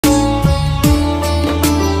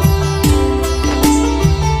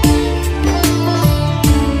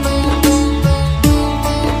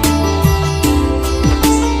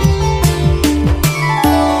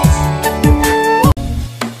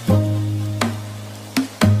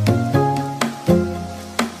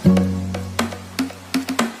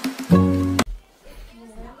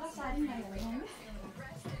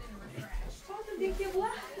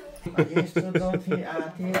यस्तो दफी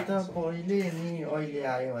आथे त पहिले नि अहिले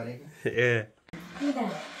आयो अरे ए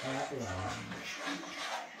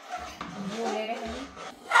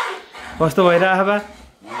कस्तो भइरा आबा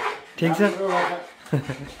ठीक छ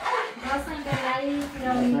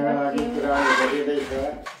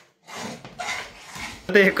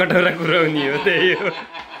एक कटौरा कुराउनी हो त्यही हो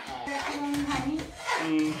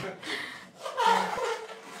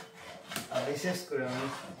विशेष कुराउनी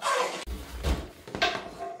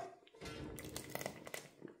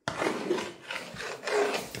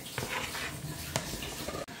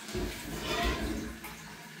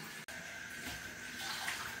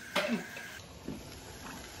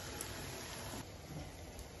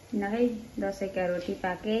नभई दसैँका रोटी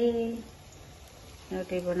पाके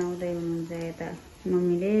रोटी बनाउँदै हुनुहुन्छ यता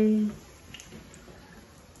मम्मीले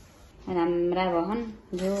राम्रा बहन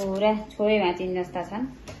जोरा छोए भाँचिन जस्ता छन्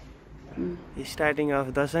स्टार्टिङ अफ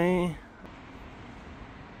दसैँ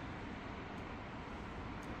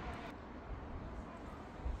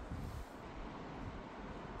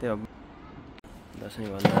त्यो दसैँ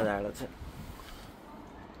भन्दा जाडो छ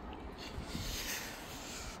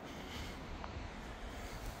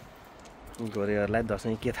गोरेहरूलाई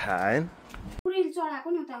दसैँ के थाहा आएन पुरेल चढाएको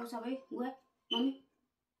नि उता सबै गुवा मम्मी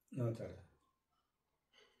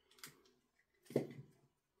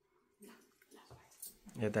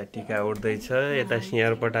यता टिका उड्दैछ यता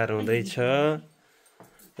सियार पटार हुँदैछ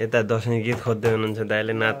यता दसैँ गीत खोज्दै हुनुहुन्छ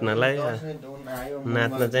दाइले नाच्नलाई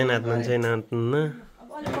नाच्न चाहिँ नाच्नु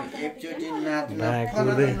एकचोटि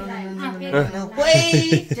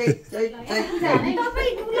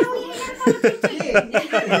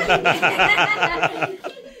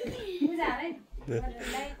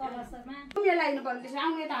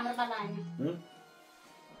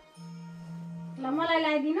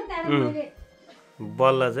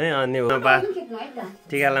बल्ल चाहिँ अनि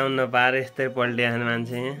टिका लाउन नपाएर यस्तै पल्टिआएन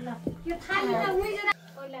मान्छे यहाँ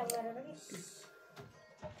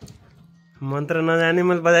मन्त्र नजाने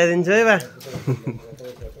मैले बजाइदिन्छु है बा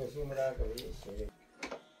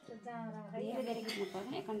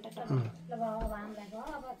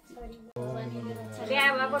बिहा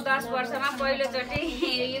भएको 10 वर्षमा पहिलोचोटि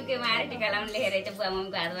युकेमा आएर टिका लाउनु लेखेर चाहिँ बुवा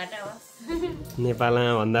मम्मीको हातबाट हो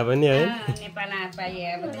नेपालमा भन्दा पनि है नेपालमा पाइए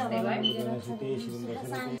अब त्यस्तै भयो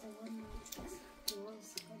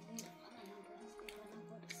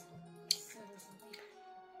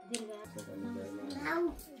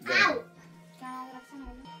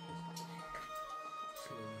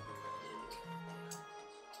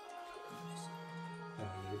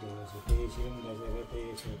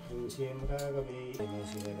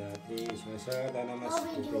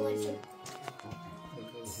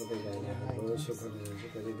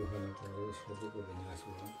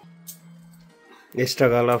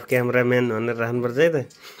स्ट्रगल अफ क्यामराम्यान भनेर राख्नुपर्छ है त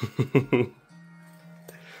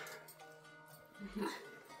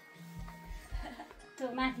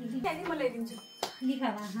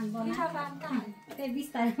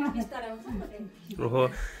ओहो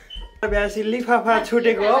ब्यासी लिफाफा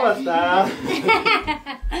छुटेको अवस्था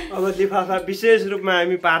अब लिफाफा विशेष रूपमा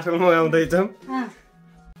हामी पार्सल मगाउँदैछौँ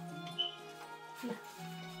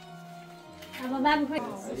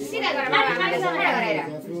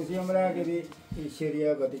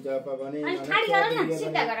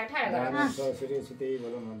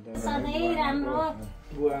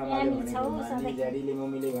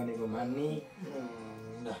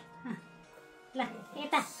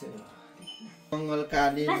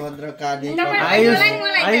मङ्गलकाली भद्रकाली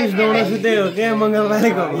आयुष दौडा सुते हो क्या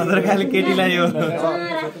मङ्गलबारेको भद्रकाली केटीलाई हो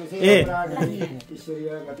ए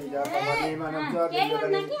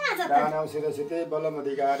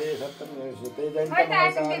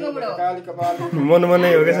मन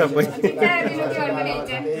मनै हो क्या सबै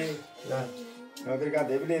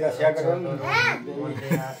देवीले रक्षा गरून्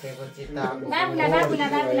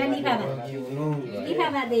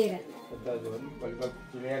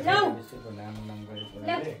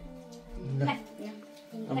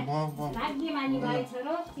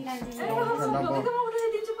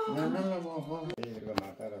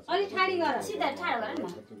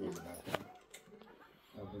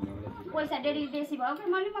पैसा डेढी बेसी भयो कि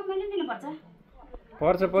मैले दिनुपर्छ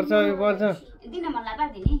पर्छ पर्छ पर्छ दिन मन लाग्दा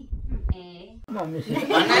दिने ए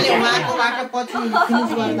भन्नाले उहाँको बाटो पछि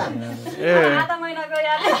फिनिस गर्दा आधा महिनाको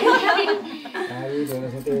याद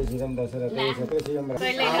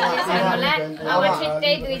अब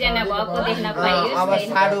छिट्टै दुईजना भएको देख्न पाइयो अब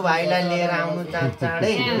साडु भाइलाई लिएर आउनु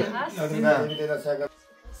चाँडै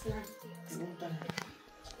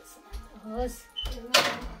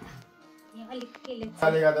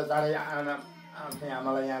आफ्नै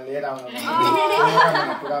आमालाई यहाँ लिएर आउनु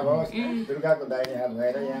पुरा होस् दुर्गाको दाहिने हात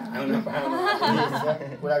भएर यहाँ आउन पाउनु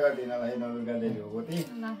पुरा गरिदिनलाई दुर्गा देवी भगवती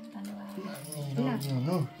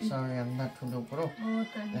सबैभन्दा ठुलो कुरो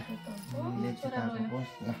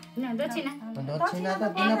दक्षिणा दक्षिणा त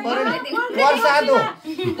दिन पर्यो नि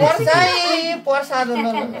प्रसाद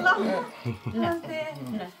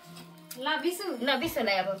ल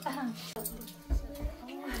बिसुलाई अब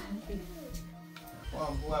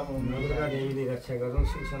दुर्गा देवीले रक्षा गरौँ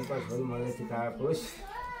सुख सम्पद होस् मलाई चिताओस्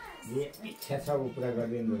जे इच्छा छ ऊ पुरा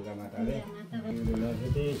गरिदिनु दुर्गा माताले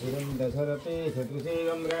शिरम दशरथे शत्रुषे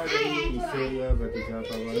रम्राजनी ईश्वर्यवती च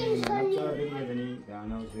पवनी मनच्च दुर्योधनी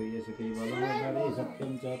दानव सूर्यसुते बलमगरे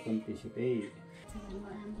सत्यं च कुन्तीसुते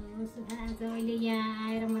आज अहिले यहाँ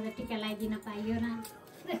आएर मलाई टिका लगाइदिन पाइयो न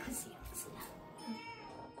पुरै खुसी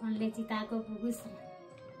मनले चिताएको पुगोस्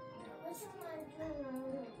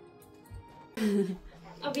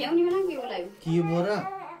अब भ्याउने बेला के होला के बोरा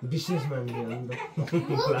विशेष मान्ने अन्त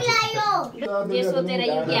जे सोचेर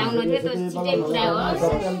युके आउनु थियो त्यो छिटै पुरा होस्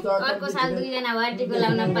अर्को साल 2 जना भएर टिको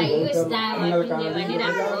लाउन पाइयोस् जहाँ भए पनि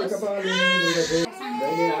राख्नुहोस्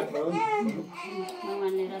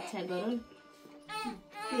भगवानले रक्षा गरून्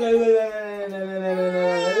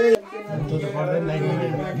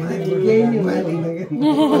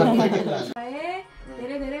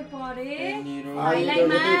धेरै धेरै पढे भाइलाई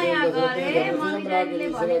माया गरे मम्मीले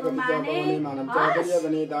भनेको माने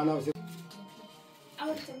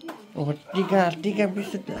टिका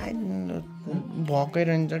विशेष भकै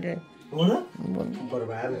रहन्छ रे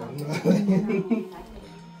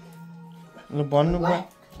भन्नु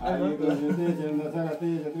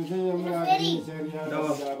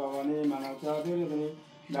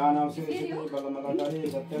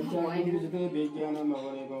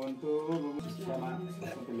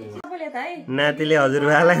नातिले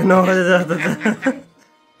हजुरबालाई नबोले जस्तो छ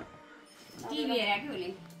टिभी हेरेको उसले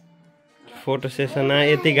फोटो सेसनमा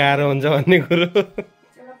यति गाह्रो हुन्छ भन्ने कुरो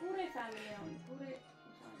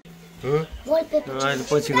अहिले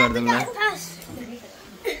पछि गर्दैम न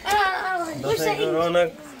दसैँको रौनक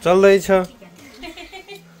चल्दैछ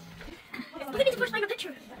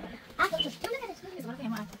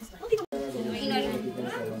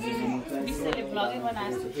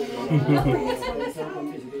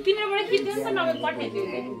तिमीबाट खिच्दिनु त नभए पठाइदिउ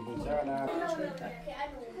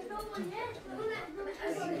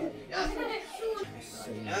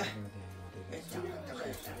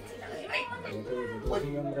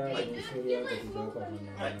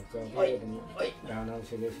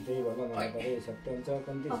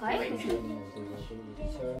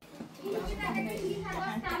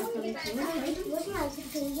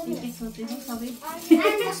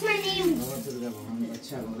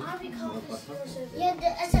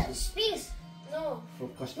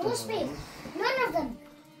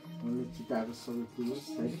चिताको सबै पुगोस्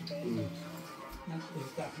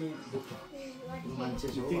मान्छे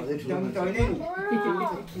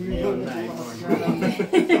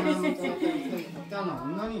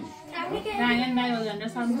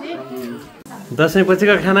दसैँ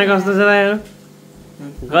पछिको खाना कस्तो छ दाइहरू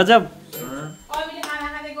गजब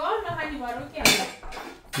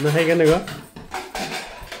नखाइकन गयो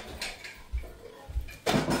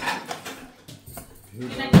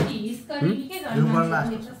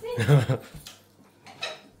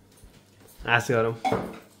आश गरौँ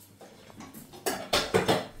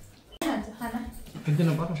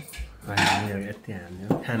यति हाल्यो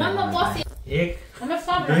खाना 1 2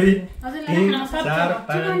 3 4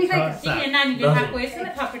 5 6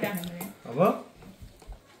 7 अब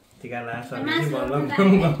टिका लास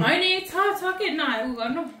होइन छ के न उ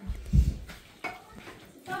गर्नु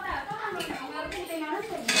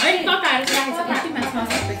होइन कताहरु